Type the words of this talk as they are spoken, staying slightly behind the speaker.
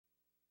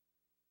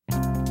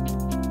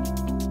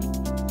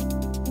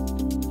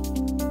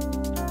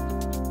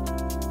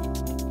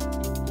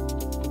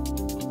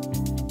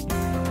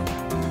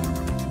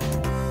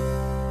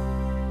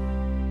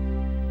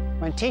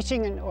When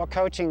teaching or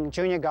coaching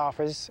junior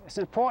golfers, it's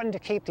important to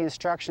keep the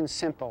instructions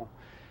simple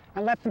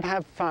and let them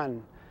have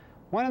fun.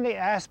 One of the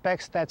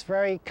aspects that's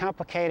very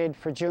complicated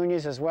for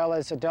juniors as well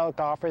as adult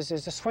golfers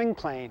is the swing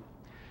plane.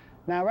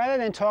 Now,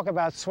 rather than talk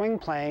about swing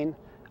plane,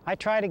 I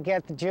try to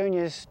get the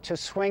juniors to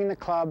swing the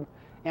club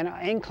in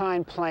an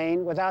inclined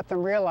plane without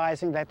them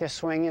realizing that they're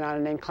swinging on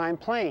an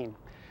inclined plane.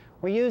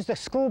 We use the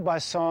school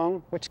bus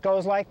song, which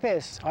goes like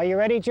this. Are you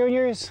ready,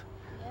 juniors?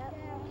 Yep.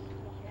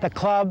 The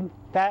club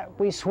that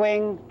we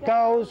swing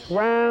goes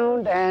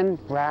round and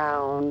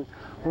round,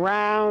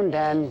 round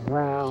and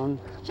round.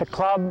 The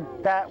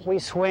club that we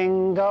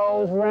swing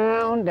goes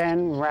round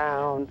and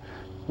round,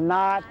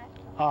 not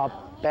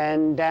up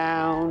and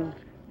down.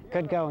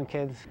 Good going,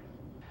 kids.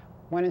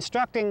 When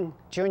instructing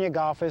junior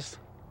golfers,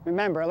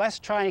 remember, let's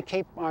try and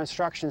keep our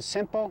instructions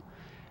simple,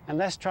 and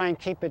let's try and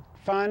keep it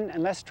fun,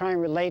 and let's try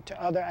and relate to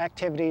other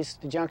activities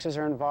the youngsters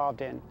are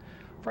involved in.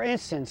 For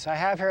instance, I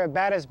have here a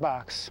batter's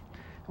box.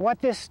 What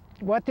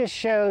this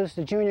shows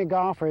the junior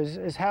golfers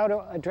is how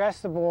to address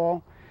the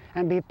ball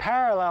and be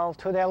parallel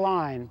to their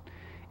line.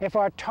 If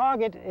our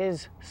target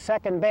is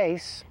second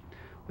base,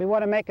 we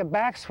want to make a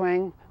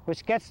backswing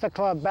which gets the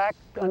club back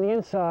on the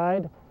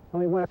inside,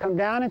 and we want to come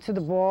down into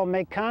the ball,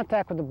 make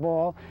contact with the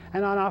ball,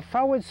 and on our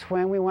forward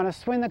swing, we want to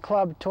swing the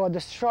club toward the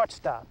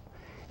shortstop.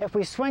 If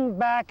we swing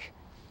back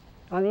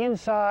on the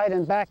inside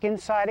and back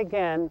inside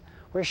again,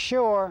 we're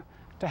sure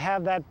to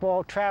have that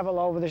ball travel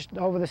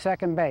over the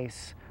second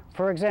base.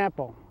 For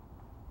example,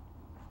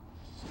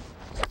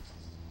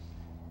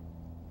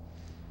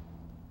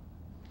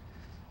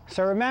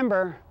 so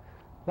remember,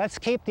 let's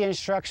keep the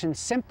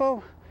instructions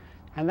simple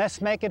and let's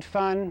make it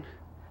fun,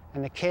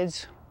 and the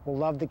kids will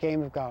love the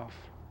game of golf.